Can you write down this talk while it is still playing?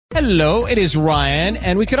Hello, it is Ryan,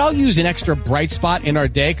 and we could all use an extra bright spot in our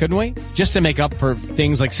day, couldn't we? Just to make up for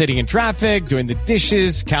things like sitting in traffic, doing the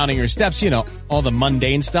dishes, counting your steps, all the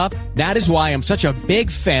mundane stuff. That is why I'm such a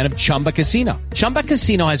big fan of Chumba Casino. Chumba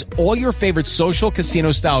Casino has all your favorite social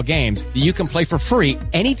casino-style games that you can play for free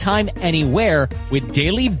anytime, anywhere with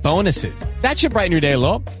daily bonuses. That should brighten your day a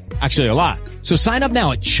little. Actually, a lot. So sign up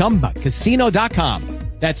now at ChumbaCasino.com.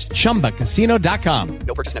 That's ChumbaCasino.com.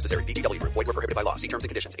 No purchase necessary. VGW Group. Void where prohibited by law. See terms and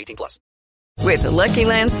conditions. 18+. With the Lucky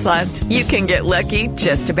Land Slots, you can get lucky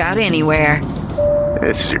just about anywhere.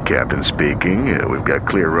 This is your captain speaking. We've got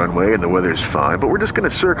clear runway and the weather's fine, but we're just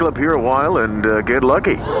going to circle up here a while and get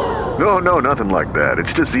lucky. No, nothing like that.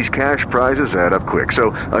 It's just these cash prizes add up quick.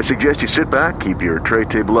 So I suggest you sit back, keep your tray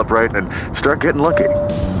table upright, and start getting lucky.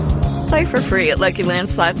 Play for free at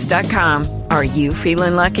LuckyLandSlots.com. Are you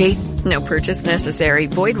feeling lucky? No purchase necessary.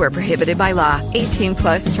 Void where prohibited by law.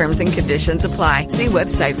 18+ terms and conditions apply. See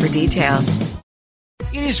website for details.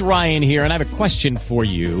 It is Ryan here, and I have a question for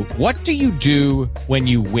you. What do you do when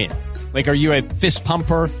you win? Like, are you a fist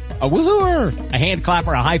pumper, a woohooer, a hand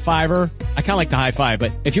clapper, a high fiver? I kind of like the high five,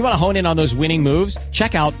 but if you want to hone in on those winning moves,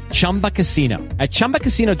 check out Chumba Casino. At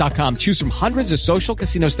ChumbaCasino.com, choose from hundreds of social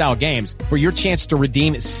casino-style games for your chance to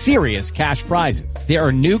redeem serious cash prizes. There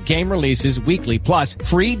are new game releases weekly, plus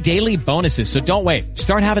free daily bonuses, so don't wait.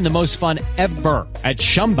 Start having the most fun ever at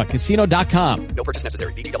ChumbaCasino.com. No purchase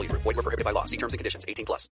necessary. VGW Group. Void where prohibited by law. See terms and conditions.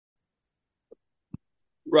 18+.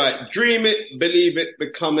 Right. Dream it, believe it,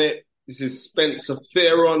 become it. This is Spencer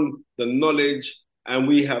Theron, the knowledge, and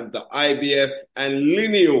we have the IBF and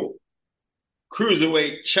lineal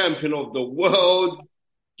cruiserweight champion of the world,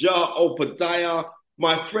 Opetaia.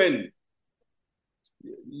 My friend,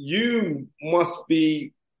 you're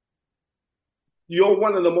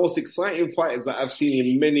one of the most exciting fighters that I've seen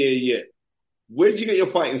in many a year. Where did you get your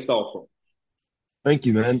fighting style from? Thank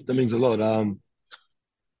you, man. That means a lot.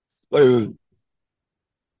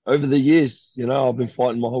 Over the years, I've been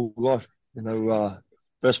fighting my whole life.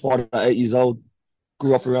 First fighting at 8 years old,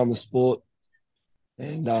 grew up around the sport,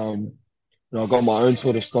 and I got my own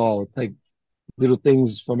sort of style. I take little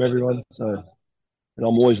things from everyone, and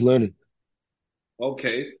I'm always learning.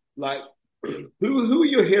 Okay, like who were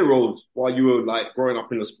your heroes while you were like growing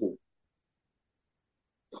up in the sport?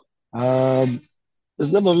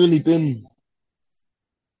 There's never really been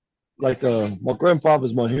like my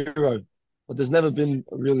grandfather's my hero. But there's never been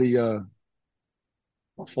really a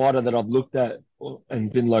fighter that I've looked at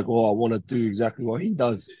and been like, oh, I want to do exactly what he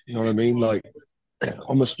does. You know what I mean? Like,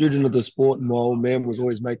 I'm a student of the sport, and my old man was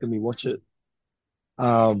always making me watch it.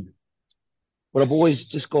 But I've always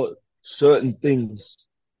just got certain things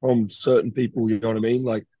from certain people, you know what I mean?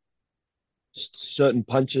 Like, certain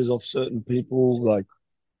punches off certain people, like,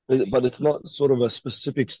 but it's not sort of a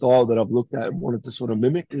specific style that I've looked at and wanted to sort of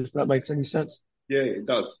mimic, if that makes any sense. Yeah, it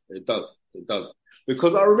does. It does. It does.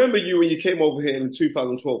 Because I remember you when you came over here in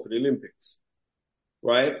 2012 for the Olympics,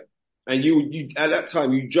 right? And you at that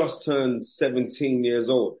time, you just turned 17 years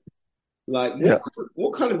old. Like, Yeah.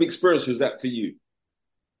 what kind of experience was that for you?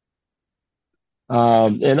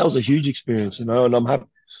 And that was a huge experience, and I'm happy.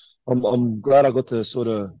 I'm glad I got to sort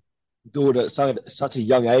of do it at such a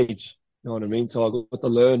young age. You know what I mean? So I got to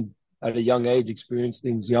learn at a young age, experience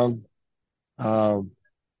things young.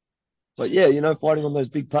 But yeah, fighting on those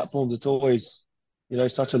big platforms, it's always,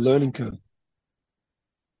 such a learning curve.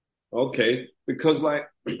 Okay, because like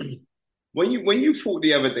when you fought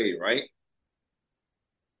the other day, right?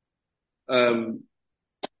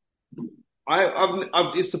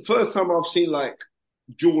 It's the first time I've seen like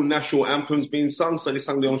dual national anthems being sung. So they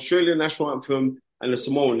sung the Australian national anthem and the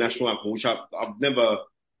Samoan national anthem, which I've never,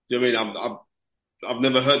 I've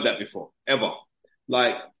never heard that before ever.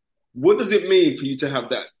 Like, what does it mean for you to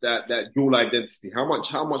have that dual identity? How much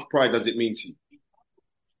pride does it mean to you?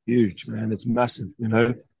 Huge, man. It's massive,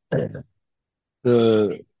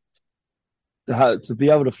 To be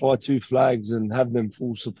able to fly two flags and have them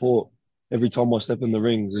full support every time I step in the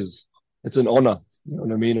rings it's an honor. You know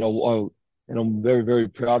what I mean? And I'm very, very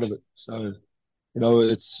proud of it. So,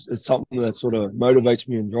 it's something that sort of motivates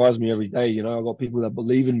me and drives me every day. I've got people that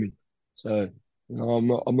believe in me. So, I'm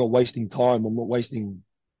not wasting time. I'm not wasting,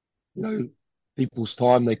 people's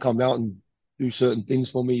time. They come out and do certain things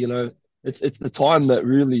for me. It's the time that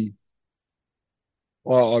really,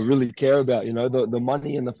 I really care about. The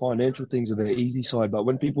money and the financial things are the easy side, but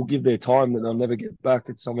when people give their time that they'll never get back,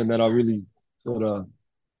 it's something that I really sort of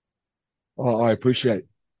I appreciate.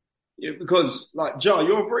 Yeah, because like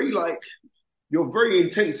you're very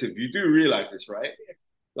intensive. You do realize this, right?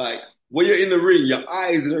 Like when you're in the ring, your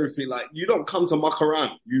eyes and everything, like you don't come to muck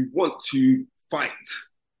around. You want to fight.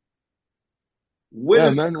 Where Yeah,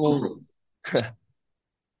 does that man. come Well, from?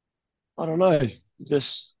 I don't know.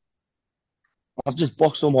 Just I've just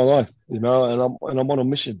boxed all my life, and I'm on a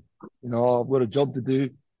mission. I've got a job to do,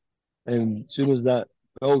 and as soon as that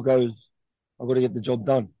bell goes, I've got to get the job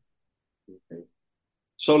done.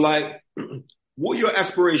 So, like, what are your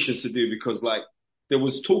aspirations to do? Because, like, there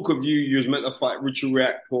was talk of you was meant to fight Richard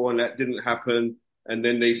Riakporhe, and that didn't happen. And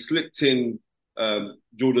then they slipped in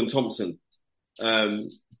Jordan Thompson. To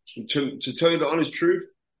tell you the honest truth,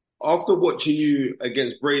 after watching you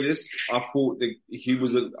against Bradis, I thought that he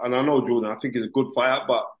was and I know Jordan, I think he's a good fighter,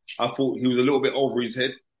 but I thought he was a little bit over his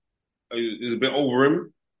head. He was a bit over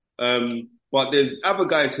him. But there's other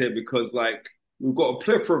guys here because, like, we've got a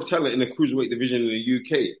plethora of talent in the cruiserweight division in the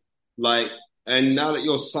UK. Like, and now that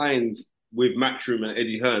you're signed with Matchroom and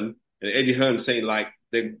Eddie Hearn saying, like,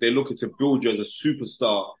 they're looking to build you as a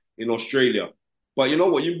superstar in Australia. But you know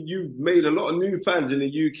what? You've made a lot of new fans in the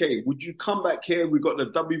UK. Would you come back here? We've got the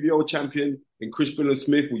WBO champion in Chris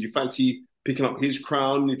Smith. Would you fancy picking up his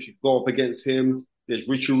crown if you go up against him? There's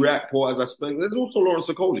Richard Riakporhe, as I spoke. There's also Lawrence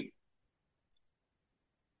Okoli.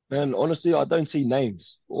 Man, honestly, I don't see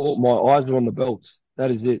names. All my eyes are on the belts.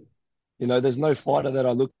 That is it. There's no fighter that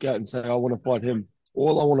I look at and say, I want to fight him.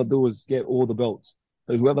 All I want to do is get all the belts.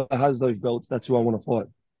 So whoever has those belts, that's who I want to fight.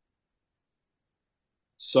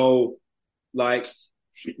 So, like,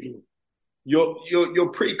 you're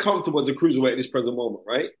pretty comfortable as a cruiserweight at this present moment,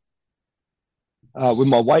 right? With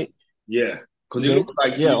my weight? Yeah. Because you look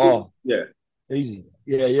like yeah. Easy.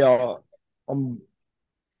 Yeah.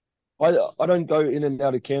 I don't go in and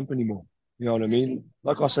out of camp anymore. You know what I mean?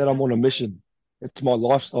 Like I said, I'm on a mission. It's my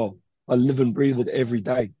lifestyle. I live and breathe it every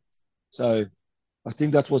day. So I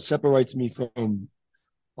think that's what separates me from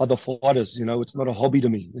other fighters. It's not a hobby to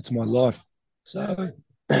me. It's my life. So,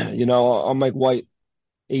 I make weight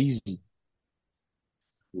easy.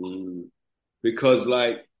 Because,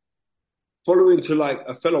 like, following to, like,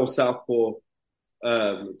 a fellow Southpaw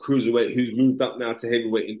cruiserweight who's moved up now to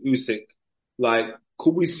heavyweight in Usyk, like,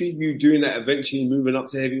 could we see you doing that eventually, moving up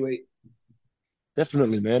to heavyweight?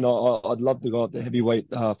 Definitely, man. I'd love to go up to heavyweight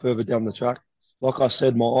further down the track. Like I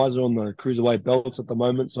said, my eyes are on the cruiserweight belts at the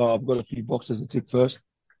moment, so I've got a few boxes to tick first.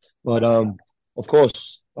 But of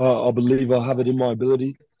course, I believe I have it in my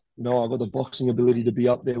ability. I've got the boxing ability to be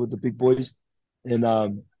up there with the big boys, and I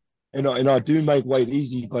do make weight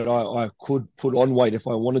easy, but I could put on weight if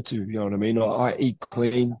I wanted to. You know what I mean? I eat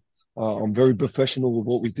clean. I'm very professional with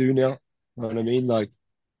what we do now. You know what I mean? Like,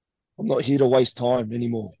 I'm not here to waste time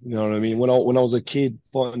anymore. You know what I mean? When I was a kid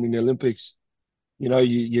fighting in the Olympics,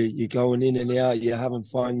 you're going in and out, you're having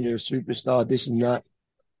fun, you're a superstar, this and that.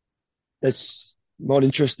 That's not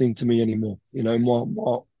interesting to me anymore.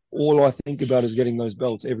 All I think about is getting those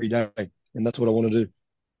belts every day, and that's what I want to do.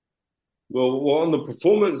 Well, on the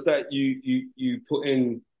performance that you put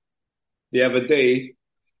in the other day,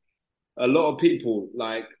 a lot of people,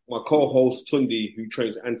 like my co-host Tundi, who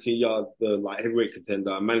trains Anthony Yard, the heavyweight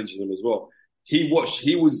contender, and manages him as well. He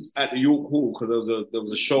was at the York Hall because there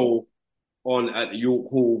was a show on at the York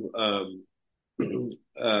Hall.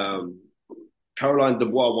 Caroline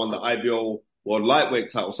Dubois won the IBO World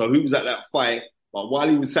Lightweight title, so he was at that fight. But while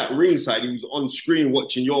he was sat ringside, he was on screen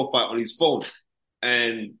watching your fight on his phone,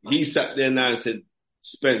 and he sat there now and said,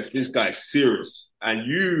 "Spence, this guy's serious, and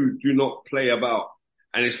you do not play about."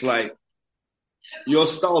 And it's like, your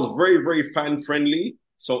style is very, very fan friendly.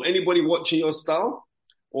 So anybody watching your style,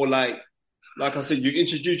 or like I said, you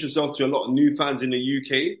introduce yourself to a lot of new fans in the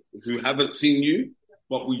UK who haven't seen you,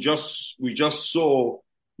 but we just saw,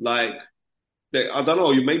 like, that, I don't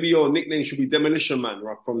know, maybe your nickname should be Demolition Man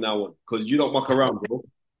right from now on, because you don't muck around, bro.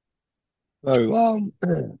 So,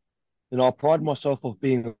 I pride myself of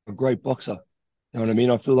being a great boxer. You know what I mean?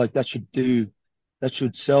 I feel like that should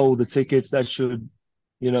sell the tickets, that should,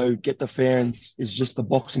 get the fans. It's just the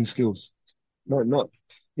boxing skills. Not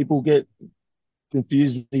people get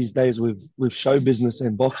confused these days with show business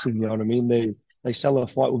and boxing. You know what I mean? They sell a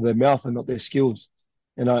fight with their mouth and not their skills.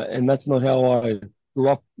 And that's not how I grew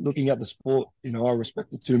up looking at the sport. I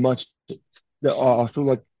respect it too much. I feel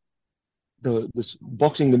like this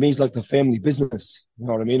boxing to me is like the family business. You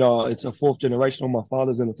know what I mean? It's a fourth generation on my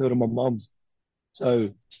father's and a third on my mum's.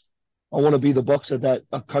 So I want to be the boxer that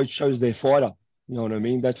a coach shows their fighter. You know what I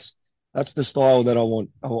mean? That's the style that I want.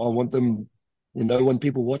 I want them, when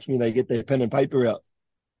people watch me, they get their pen and paper out.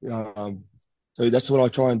 So that's what I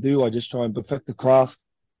try and do. I just try and perfect the craft.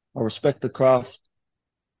 I respect the craft,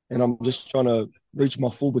 and I'm just trying to reach my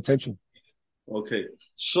full potential. Okay.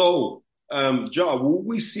 So, Ja, will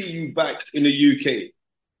we see you back in the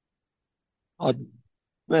UK?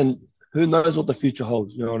 Man, who knows what the future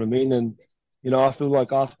holds? You know what I mean? And I feel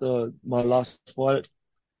like after my last fight,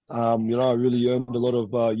 I really earned a lot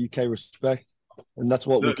of UK respect, and that's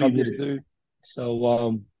what we come here to do.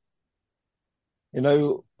 So, and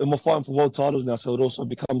we're fighting for world titles now, so it also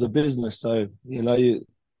becomes a business. So,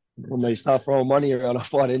 when they start throwing money around, I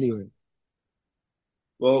fight anyway.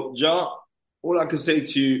 Well, Ja, all I can say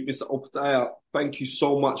to you, Mr. Opetaia, thank you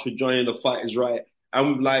so much for joining The Fight Is Right.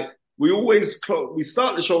 And we always we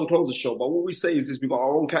start the show and close the show, but what we say is this: we've got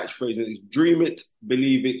our own catchphrase, and it's dream it,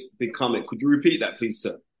 believe it, become it. Could you repeat that, please,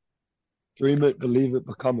 sir? Dream it, believe it,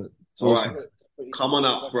 become it. All right. Come on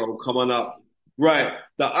up, bro. Come on up. Right.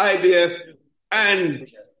 The IBF and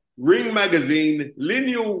Ring Magazine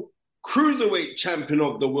lineal cruiserweight champion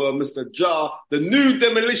of the world, Mr. Ja, the new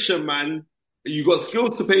demolition man. You got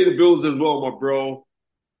skills to pay the bills as well, my bro.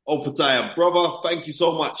 Opetaia, brother, thank you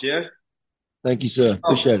so much, yeah? Thank you, sir.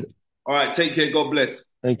 Appreciate it. All right, take care. God bless.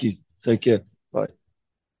 Thank you. Take care. Bye.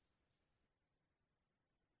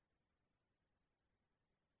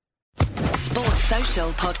 Sports Social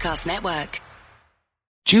Podcast Network.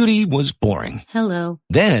 Judy was boring. Hello.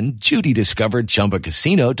 Then Judy discovered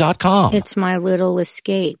ChumbaCasino.com. It's my little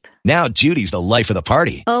escape. Now Judy's the life of the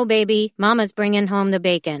party. Oh, baby, mama's bringing home the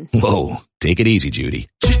bacon. Whoa, take it easy, Judy.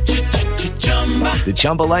 The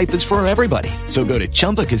Chumba life is for everybody. So go to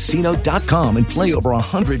ChumbaCasino.com and play over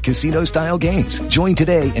 100 casino-style games. Join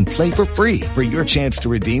today and play for free for your chance to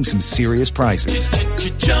redeem some serious prizes.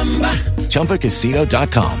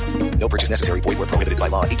 ChumbaCasino.com. No purchase necessary. Void where prohibited by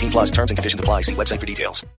law. 18 plus terms and conditions apply. See website for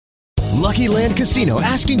details. Lucky Land Casino,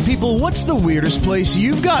 asking people, what's the weirdest place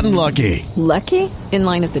you've gotten lucky? Lucky? In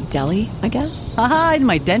line at the deli, I guess? Aha, in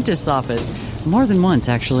my dentist's office. More than once,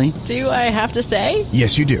 actually. Do I have to say?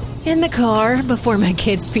 Yes, you do. In the car before my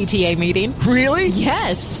kids' PTA meeting. Really?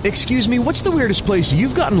 Yes. Excuse me, what's the weirdest place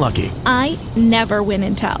you've gotten lucky? I never win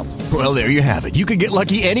and tell. Well, there you have it. You can get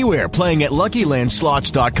lucky anywhere, playing at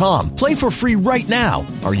LuckyLandSlots.com. Play for free right now.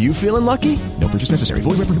 Are you feeling lucky? No purchase necessary.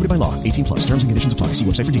 Void where prohibited by law. 18 plus. Terms and conditions apply. See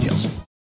website for details.